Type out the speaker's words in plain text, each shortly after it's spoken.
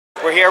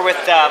We're here with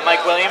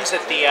Mike Williams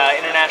at the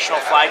International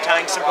Fly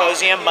Tying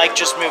Symposium. Mike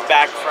just moved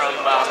back from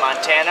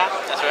Montana.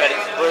 That's right.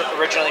 But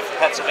originally from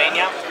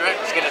Pennsylvania. Right.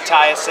 He's going to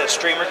tie us a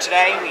streamer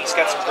today. He's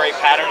got some great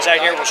patterns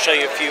out here. We'll show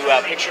you a few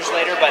pictures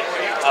later, but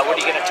what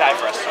are you going to tie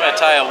for us today? I'm going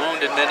to tie a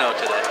wounded minnow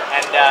today.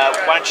 And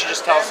why don't you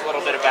just tell us a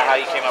little bit about how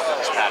you came up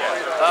with this pattern?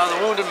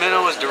 The wounded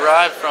minnow was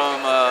derived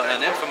from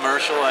an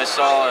infomercial. I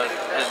saw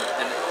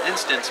an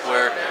instance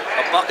where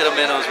a bucket of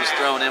minnows was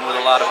thrown in with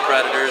a lot of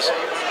predators,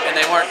 and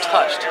they weren't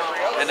touched.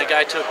 And the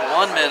guy took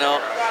one minnow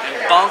and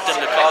bunked him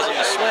to cause him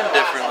to swim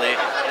differently.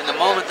 And the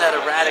moment that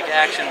erratic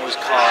action was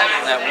caught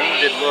and that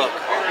wounded look,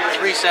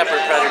 3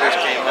 separate predators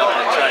came up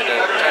and tried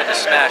to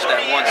smash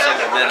that one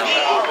single minnow.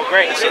 Well,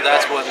 great. And so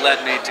that's what led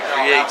me to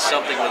create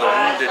something with a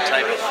wounded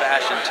type of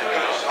fashion to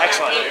it.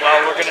 Excellent.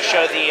 Well, we're going to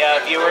show the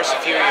viewers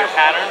a few of your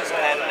patterns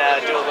and then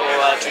do a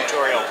little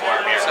tutorial for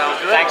them here. Sounds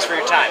good. Thanks for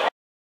your time.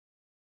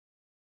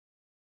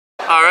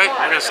 Alright,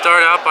 we're going to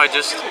start out by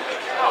just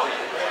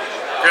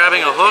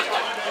grabbing a hook.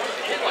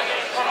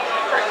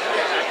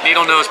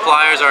 Needle nose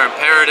pliers are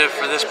imperative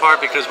for this part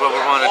because what we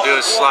want to do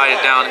is slide it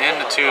down in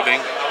the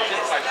tubing.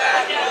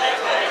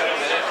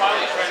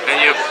 And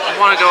you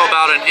want to go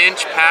about an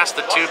inch past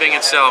the tubing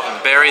itself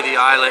and bury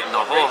the eyelet and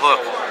the whole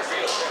hook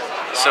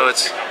so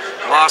it's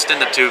lost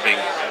in the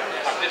tubing.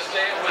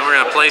 And we're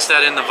going to place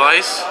that in the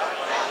vise.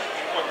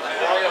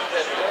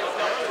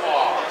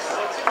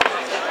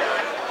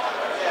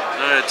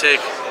 I'm going to take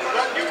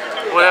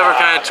whatever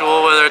kind of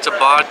tool, whether it's a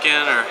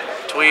bodkin or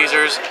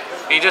tweezers.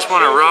 You just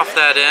want to rough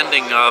that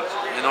ending up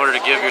in order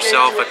to give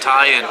yourself a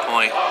tie-in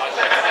point.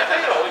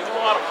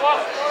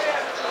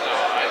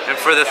 And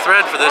for the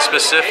thread for this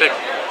specific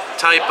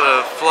type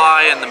of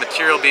fly and the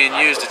material being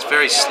used, it's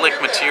very slick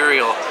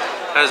material,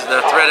 as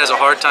the thread has a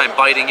hard time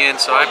biting in,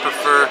 so I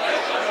prefer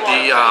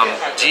the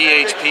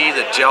GHP,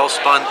 the gel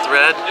spun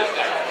thread.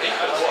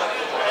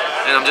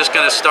 And I'm just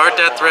going to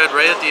start that thread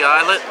right at the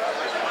eyelet.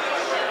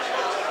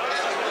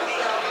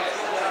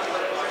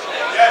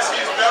 Yes,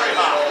 he's very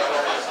hot.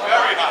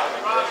 Very hot.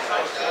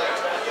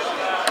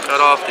 Cut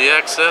off the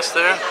excess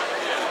there.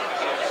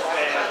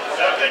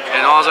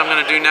 And all I'm going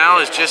to do now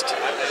is just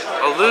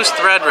a loose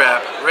thread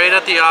wrap right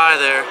at the eye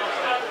there.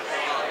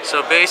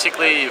 So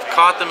basically you've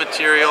caught the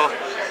material,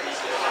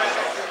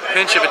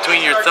 pinch it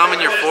between your thumb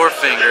and your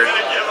forefinger,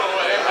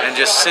 and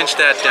just cinch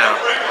that down.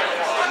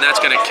 And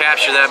that's going to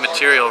capture that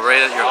material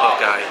right at your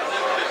hook eye.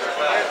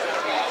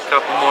 A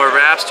couple more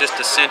wraps just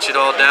to cinch it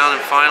all down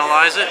and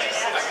finalize it.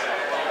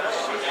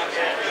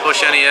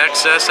 Push any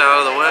excess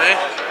out of the way.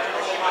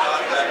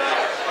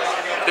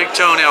 Big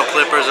toenail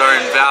clippers are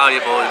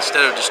invaluable.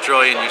 Instead of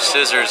destroying your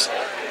scissors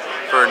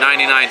for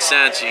 99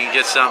 cents, you can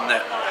get something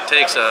that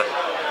takes a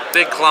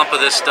big clump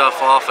of this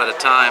stuff off at a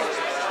time.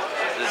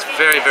 It's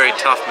very, very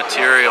tough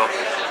material.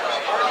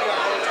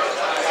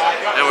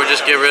 And we'll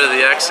just get rid of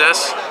the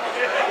excess.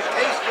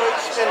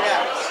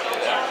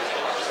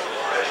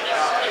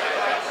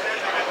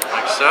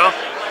 Like so.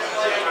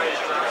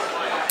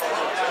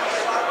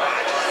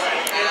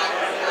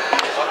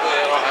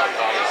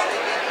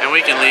 And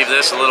we can leave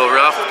this a little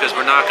rough because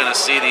we're not going to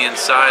see the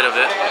inside of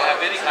it.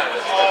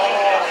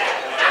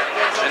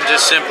 And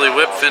just simply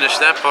whip finish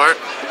that part.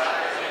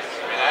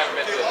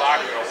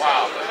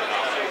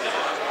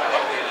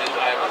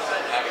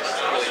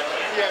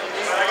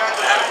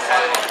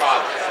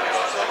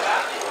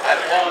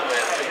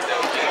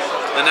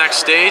 The next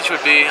stage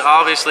would be,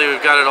 obviously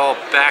we've got it all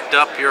backed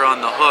up here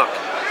on the hook.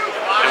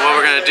 And what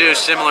we're going to do,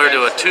 similar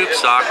to a tube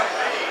sock,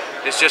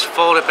 is just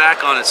fold it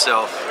back on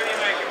itself.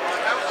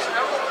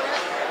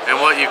 And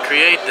what you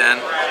create then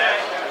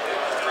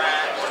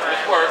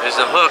is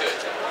a hook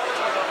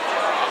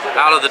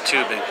out of the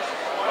tubing.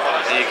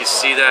 And you can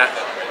see that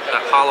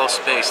hollow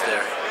space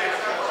there.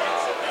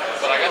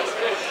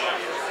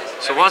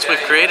 So once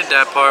we've created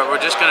that part, we're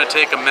just going to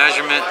take a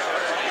measurement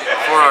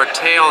for our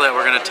tail that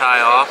we're going to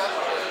tie off.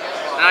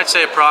 And I'd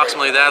say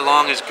approximately that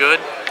long is good.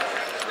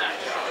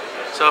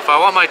 So if I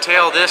want my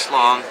tail this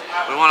long,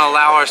 we want to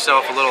allow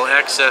ourselves a little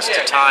excess to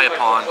tie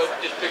upon,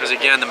 because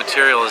again the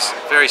material is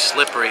very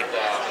slippery.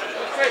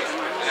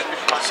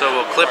 So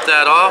we'll clip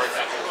that off,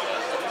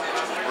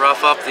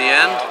 rough up the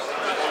end.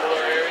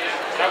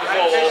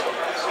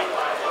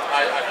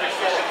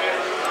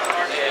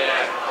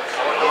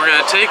 And we're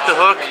going to take the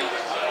hook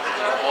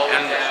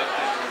and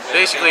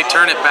basically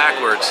turn it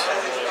backwards.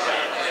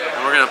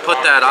 And we're going to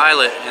put that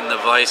eyelet in the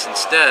vise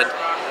instead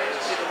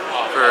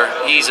for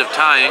ease of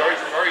tying.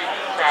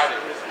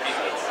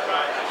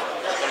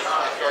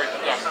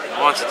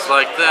 Once it's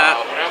like that,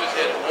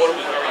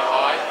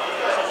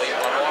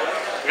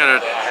 we're going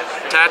to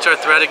attach our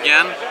thread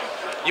again.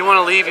 You want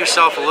to leave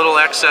yourself a little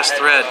excess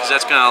thread because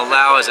that's going to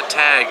allow as a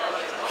tag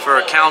for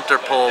a counter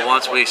pull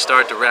once we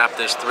start to wrap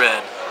this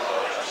thread.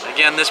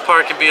 Again, this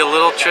part can be a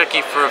little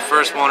tricky for the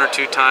first 1 or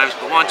 2 times,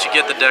 but once you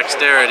get the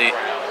dexterity,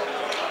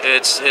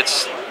 it's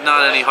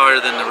not any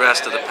harder than the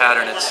rest of the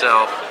pattern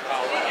itself.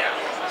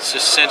 Let's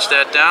just cinch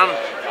that down.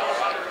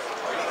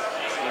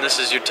 And this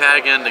is your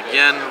tag end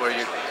again, where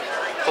you're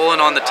pulling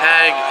on the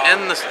tag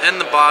and the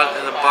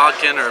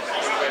bodkin or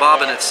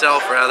bobbin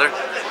itself rather.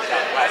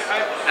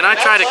 And I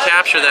try to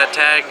capture that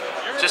tag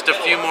just a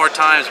few more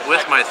times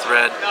with my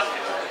thread.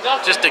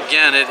 Just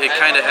again, it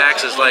kind of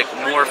acts as like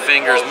more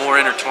fingers, more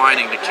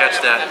intertwining to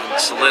catch that and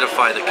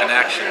solidify the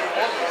connection.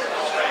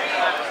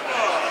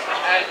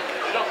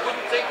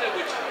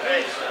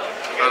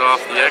 Cut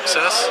off the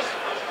excess.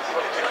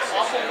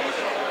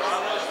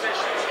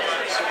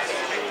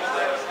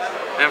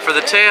 And for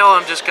the tail,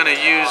 I'm just going to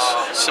use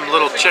some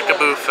little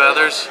chickaboo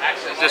feathers.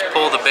 Just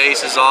pull the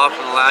bases off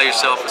and allow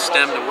yourself a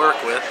stem to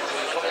work with.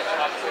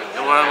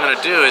 And what I'm going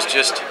to do is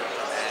just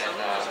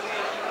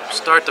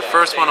start the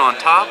first one on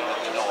top.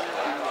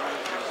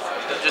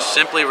 Just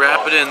simply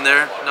wrap it in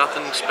there.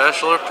 Nothing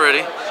special or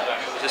pretty.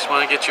 Just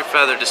want to get your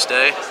feather to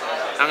stay.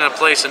 I'm going to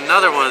place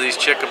another one of these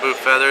chickaboo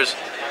feathers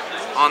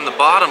on the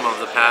bottom of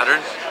the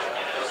pattern.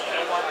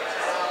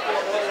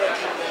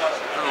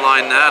 And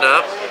line that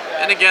up.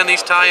 And again,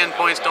 these tie-in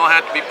points don't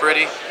have to be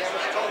pretty.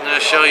 I'm going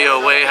to show you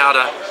a way how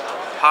to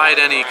hide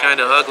any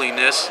kind of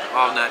ugliness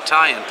on that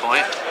tie-in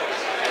point.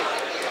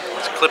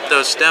 Let's clip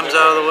those stems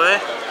out of the way.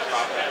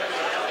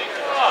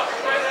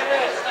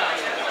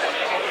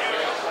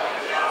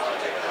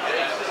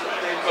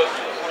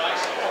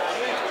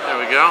 There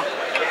we go.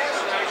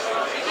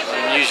 You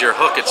can use your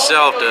hook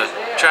itself to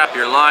trap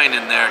your line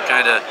in there. It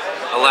kind of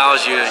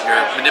allows you to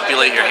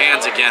manipulate your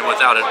hands again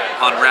without it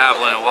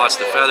unraveling and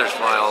watch the feathers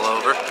fly all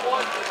over.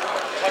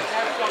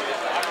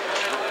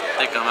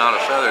 I think I'm out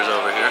of feathers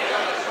over here.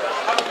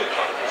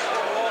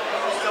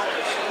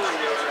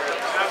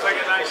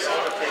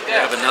 I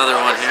have another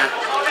one here.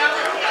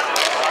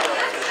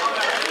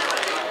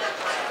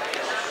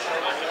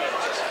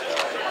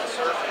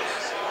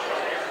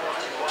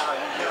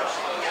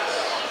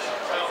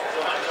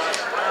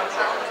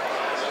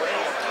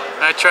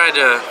 I tried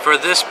to, for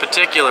this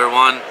particular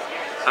one,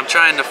 I'm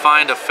trying to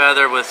find a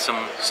feather with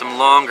some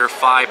longer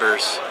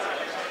fibers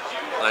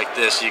like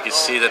this. You can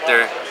see that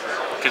they're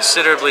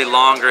considerably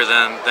longer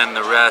than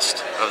the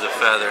rest of the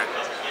feather.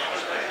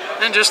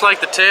 And just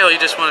like the tail, you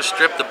just want to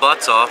strip the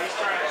butts off.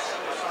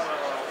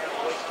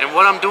 And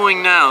what I'm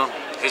doing now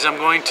is I'm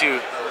going to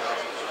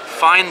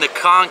find the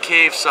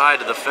concave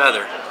side of the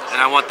feather.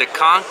 And I want the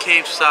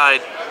concave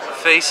side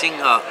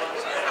facing up.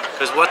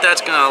 Because what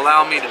that's going to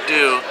allow me to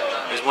do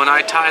is when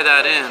I tie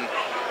that in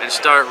and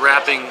start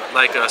wrapping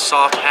like a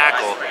soft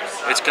hackle,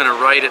 it's going to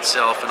right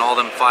itself and all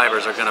them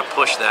fibers are going to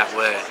push that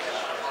way.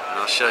 And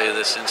I'll show you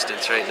this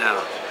instance right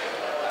now.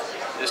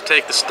 Just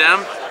take the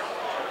stem,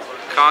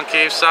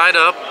 concave side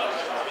up,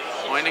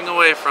 pointing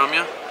away from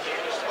you.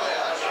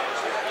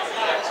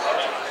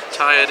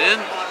 Tie it in.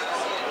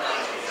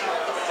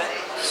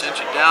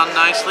 Cinch it down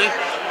nicely.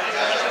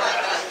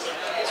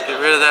 Let's get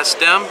rid of that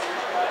stem.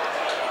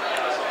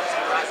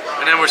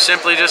 And then we're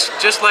simply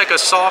just like a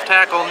soft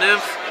hackle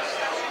nymph,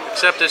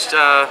 except it's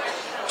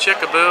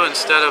chickaboo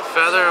instead of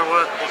feather.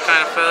 What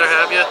kind of feather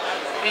have you?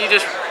 And you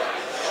just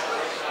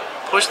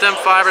push them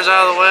fibers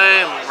out of the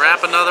way and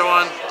wrap another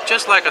one,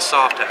 just like a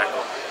soft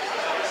hackle.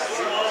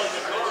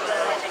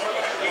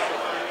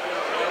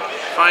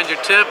 Find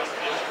your tip,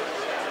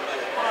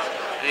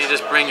 and you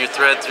just bring your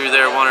thread through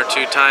there 1 or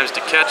 2 times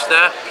to catch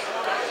that.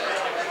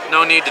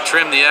 No need to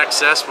trim the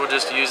excess, we'll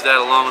just use that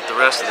along with the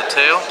rest of the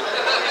tail.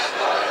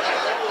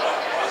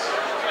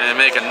 And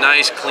make a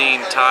nice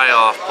clean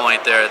tie-off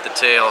point there at the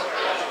tail.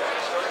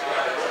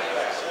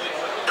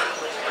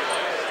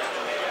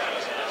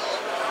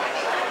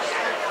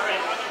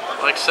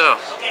 Like so.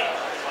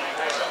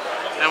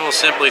 And we'll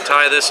simply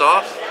tie this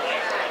off.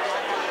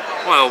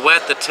 We'll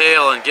wet the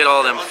tail and get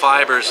all them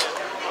fibers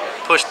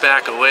pushed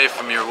back away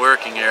from your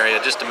working area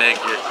just to make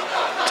your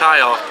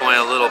tie-off point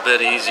a little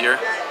bit easier.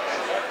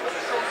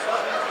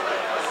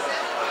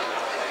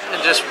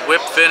 And just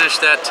whip finish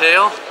that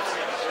tail.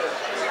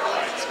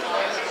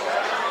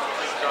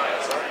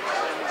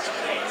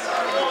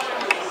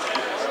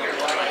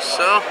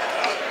 So.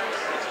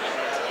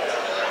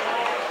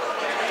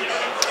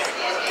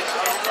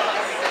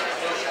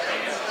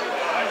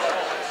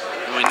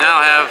 And we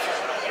now have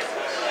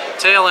the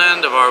tail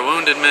end of our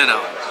wounded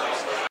minnow.